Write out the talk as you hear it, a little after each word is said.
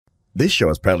This show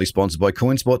is proudly sponsored by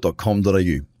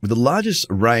coinspot.com.au, with the largest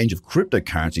range of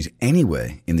cryptocurrencies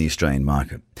anywhere in the Australian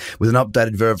market. With an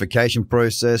updated verification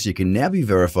process, you can now be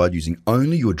verified using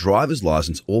only your driver's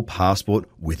license or passport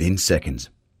within seconds.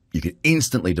 You can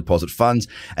instantly deposit funds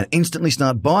and instantly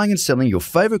start buying and selling your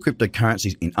favourite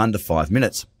cryptocurrencies in under 5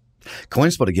 minutes.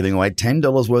 CoinSpot are giving away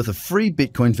 $10 worth of free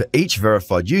Bitcoin for each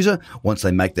verified user once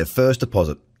they make their first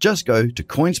deposit. Just go to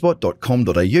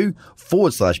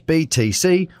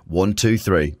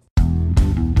coinspot.com.au/BTC123.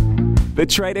 The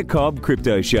Trader Cobb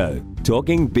Crypto Show,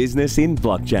 talking business in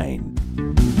blockchain.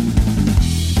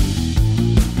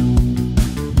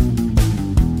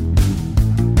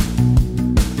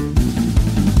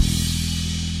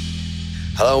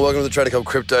 Hello and welcome to the Trader Cobb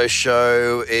Crypto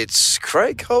Show. It's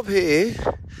Craig Cobb here.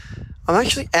 I'm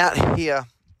actually out here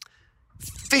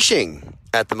fishing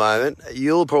at the moment.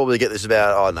 You'll probably get this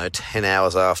about, 10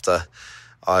 hours after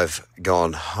I've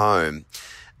gone home.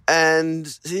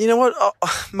 And you know what?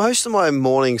 Most of my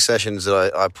morning sessions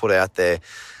that I put out there,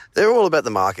 they're all about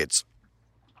the markets.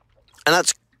 And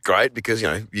that's great because,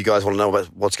 you guys want to know about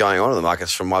what's going on in the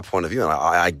markets from my point of view, and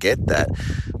I get that.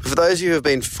 But for those of you who have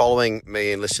been following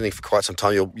me and listening for quite some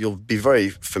time, you'll be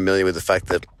very familiar with the fact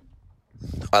that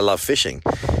I love fishing.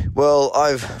 Well,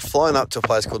 I've flown up to a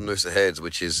place called Noosa Heads,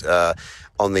 which is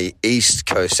on the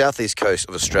southeast coast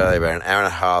of Australia, about an hour and a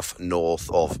half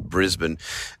north of Brisbane.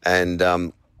 And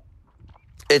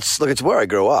it's where I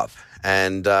grew up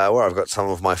and where I've got some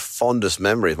of my fondest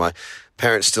memories. My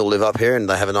parents still live up here and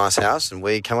they have a nice house and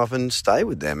we come up and stay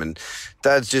with them. And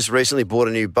Dad's just recently bought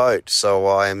a new boat. So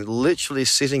I am literally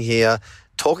sitting here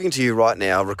talking to you right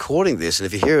now, recording this. And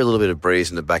if you hear a little bit of breeze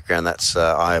in the background, that's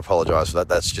I apologise for that.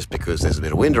 That's just because there's a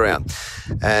bit of wind around.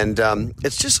 And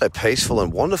it's just so peaceful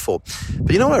and wonderful.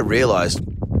 But you know what I realised?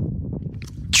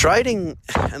 Trading,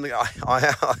 and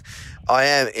I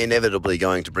am inevitably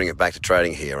going to bring it back to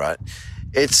trading here, right?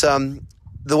 It's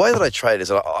the way that I trade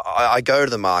is I go to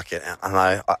the market and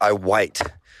I wait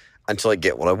until I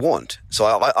get what I want. So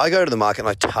I go to the market and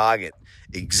I target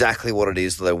exactly what it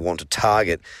is that I want to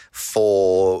target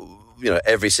for,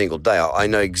 every single day. I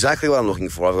know exactly what I'm looking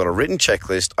for. I've got a written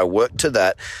checklist. I work to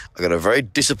that. I've got a very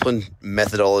disciplined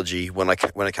methodology when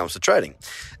it comes to trading.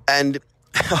 And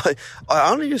I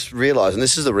only just realized, and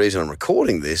this is the reason I'm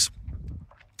recording this,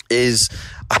 is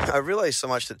I realize so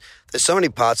much that there's so many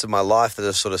parts of my life that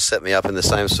have sort of set me up in the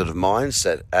same sort of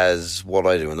mindset as what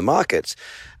I do in the markets.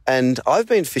 And I've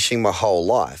been fishing my whole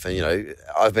life. And,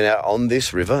 I've been out on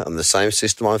this river on the same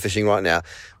system I'm fishing right now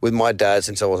with my dad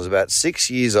since I was about 6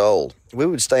 years old. We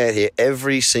would stay out here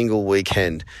every single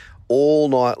weekend, all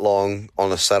night long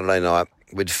on a Saturday night.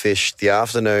 We'd fish the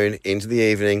afternoon into the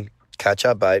evening, catch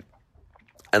our bait,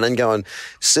 and then go and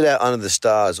sit out under the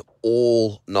stars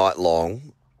all night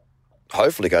long,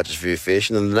 hopefully catch a few fish,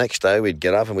 and then the next day we'd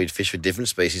get up and we'd fish for different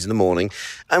species in the morning,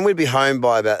 and we'd be home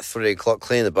by about 3 o'clock,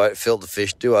 clean the boat, filter the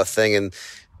fish, do our thing, and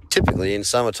typically in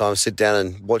summertime sit down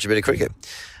and watch a bit of cricket.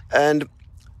 And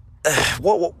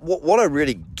what I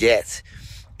really get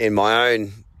in my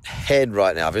own head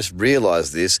right now, I've just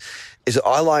realised this, is that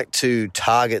I like to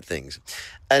target things.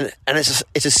 And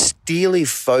it's a steely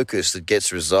focus that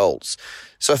gets results.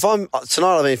 So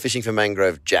tonight I've been fishing for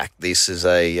mangrove jack. This is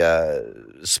a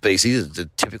species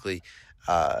that typically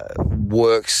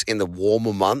works in the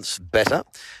warmer months better.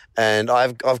 And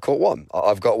I've caught one.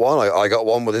 I got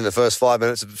one within the first 5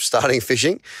 minutes of starting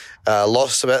fishing.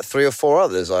 Lost about 3 or 4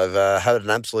 others. I've had an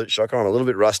absolute shocker. I'm a little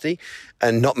bit rusty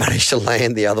and not managed to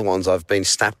land the other ones. I've been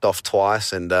snapped off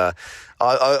twice and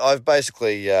I've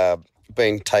basically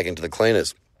been taken to the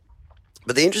cleaners.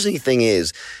 But the interesting thing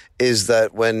is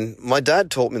that when my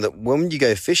dad taught me that when you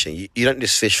go fishing, you don't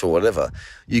just fish for whatever.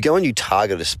 You go and you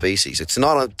target a species. It's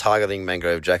not I'm targeting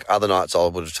mangrove jack. Other nights I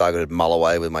would have targeted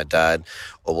mulloway with my dad,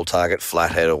 or we'll target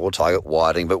flathead, or we'll target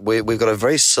whiting. But we've got a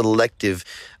very selective,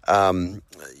 we're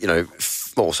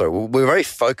very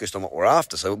focused on what we're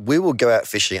after. So we will go out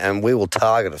fishing and we will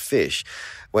target a fish.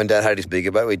 When Dad had his bigger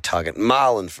boat, we'd target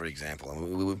marlin, for example.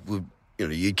 And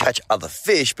you'd catch other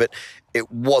fish, but it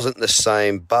wasn't the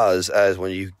same buzz as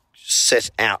when you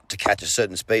set out to catch a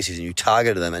certain species and you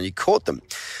targeted them and you caught them.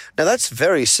 Now, that's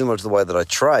very similar to the way that I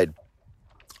trade.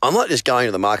 I'm not just going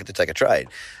to the market to take a trade.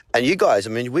 And you guys,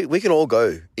 we can all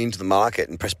go into the market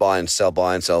and press buy and sell,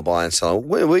 buy and sell, buy and sell.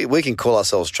 We can call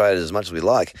ourselves traders as much as we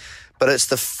like, but it's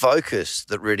the focus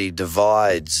that really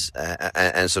divides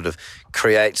and sort of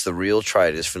creates the real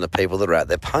traders from the people that are out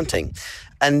there punting.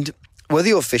 And whether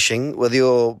you're fishing, whether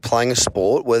you're playing a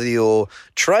sport, whether you're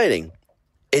trading,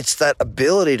 it's that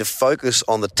ability to focus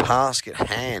on the task at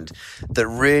hand that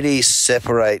really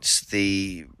separates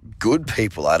the good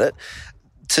people at it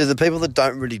to the people that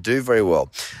don't really do very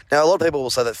well. Now, a lot of people will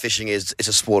say that fishing is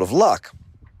a sport of luck.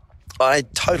 I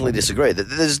totally disagree.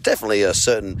 There's definitely a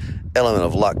certain element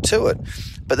of luck to it,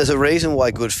 but there's a reason why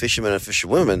good fishermen and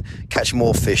fisherwomen catch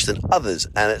more fish than others,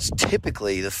 and it's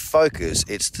typically the focus,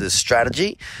 it's the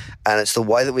strategy, and it's the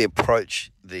way that we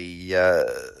approach the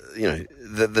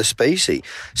species.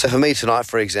 So for me tonight,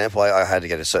 for example, I had to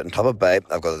get a certain type of bait.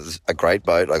 I've got a great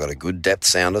boat. I've got a good depth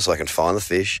sounder so I can find the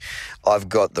fish. I've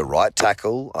got the right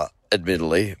tackle,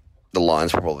 admittedly. The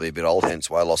line's probably a bit old, hence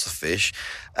why I lost the fish.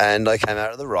 And I came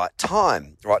out at the right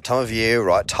time of year,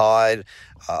 right tide.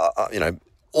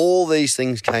 All these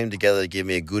things came together to give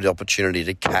me a good opportunity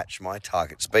to catch my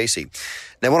target species.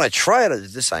 Now, when I trade, I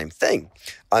did the same thing.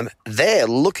 I'm there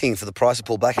looking for the price to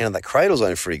pull back into that cradle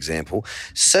zone, for example,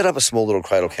 set up a small little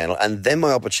cradle candle, and then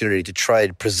my opportunity to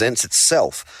trade presents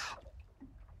itself.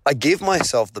 I give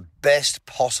myself the best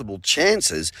possible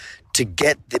chances to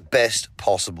get the best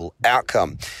possible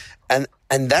outcome. And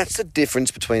that's the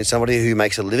difference between somebody who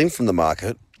makes a living from the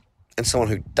market and someone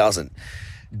who doesn't.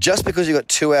 Just because you've got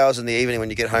 2 hours in the evening when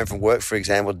you get home from work, for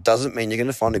example, doesn't mean you're going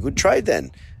to find a good trade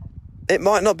then. It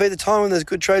might not be the time when there's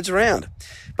good trades around.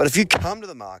 But if you come to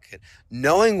the market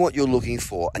knowing what you're looking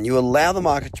for and you allow the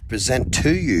market to present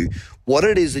to you what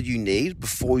it is that you need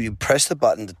before you press the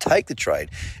button to take the trade,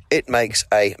 it makes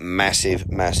a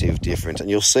massive, massive difference. And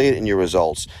you'll see it in your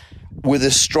results. With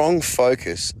a strong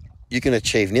focus, you can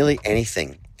achieve nearly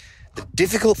anything. The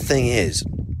difficult thing is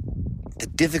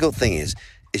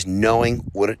knowing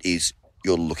what it is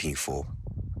you're looking for.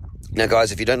 Now,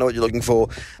 guys, if you don't know what you're looking for,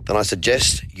 then I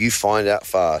suggest you find out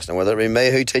fast. And whether it be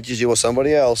me who teaches you or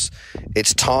somebody else,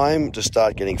 it's time to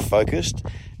start getting focused.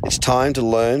 It's time to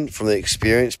learn from the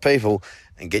experienced people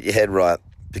and get your head right,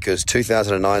 because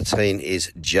 2019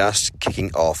 is just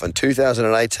kicking off. And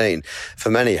 2018, for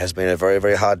many, has been a very,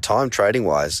 very hard time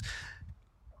trading-wise.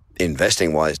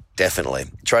 Investing-wise, definitely.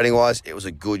 Trading-wise, it was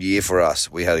a good year for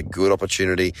us. We had a good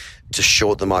opportunity to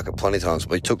short the market plenty of times.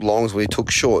 We took longs, we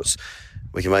took shorts.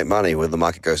 We can make money whether the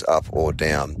market goes up or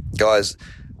down. Guys,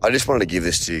 I just wanted to give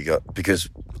this to you guys because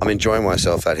I'm enjoying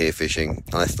myself out here fishing,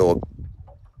 and I thought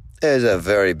there's a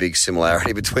very big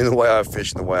similarity between the way I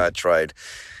fish and the way I trade.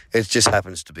 It just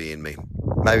happens to be in me.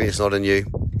 Maybe it's not in you.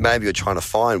 Maybe you're trying to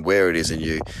find where it is in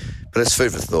you. But it's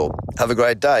food for thought. Have a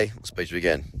great day. I'll speak to you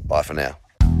again. Bye for now.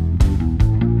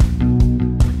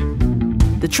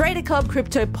 The Trader Cobb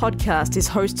Crypto Podcast is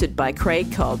hosted by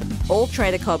Craig Cobb. All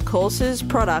Trader Cobb courses,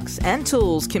 products and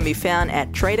tools can be found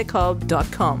at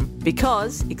tradercobb.com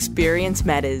because experience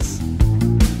matters.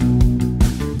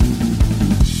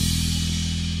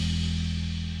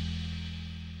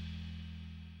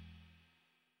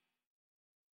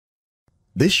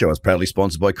 This show is proudly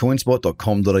sponsored by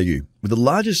coinspot.com.au, with the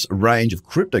largest range of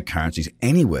cryptocurrencies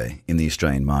anywhere in the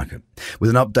Australian market. With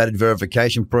an updated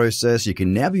verification process, you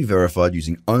can now be verified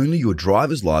using only your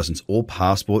driver's license or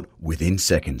passport within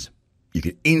seconds. You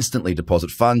can instantly deposit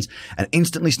funds and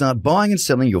instantly start buying and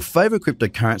selling your favorite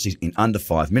cryptocurrencies in under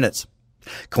 5 minutes.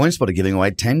 CoinSpot are giving away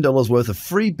 $10 worth of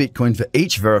free Bitcoin for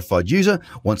each verified user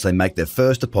once they make their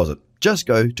first deposit. Just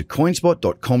go to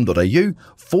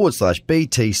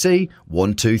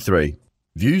coinspot.com.au/BTC123.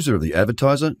 Views are of the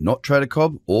advertiser, not Trader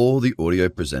Cobb or the audio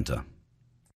presenter.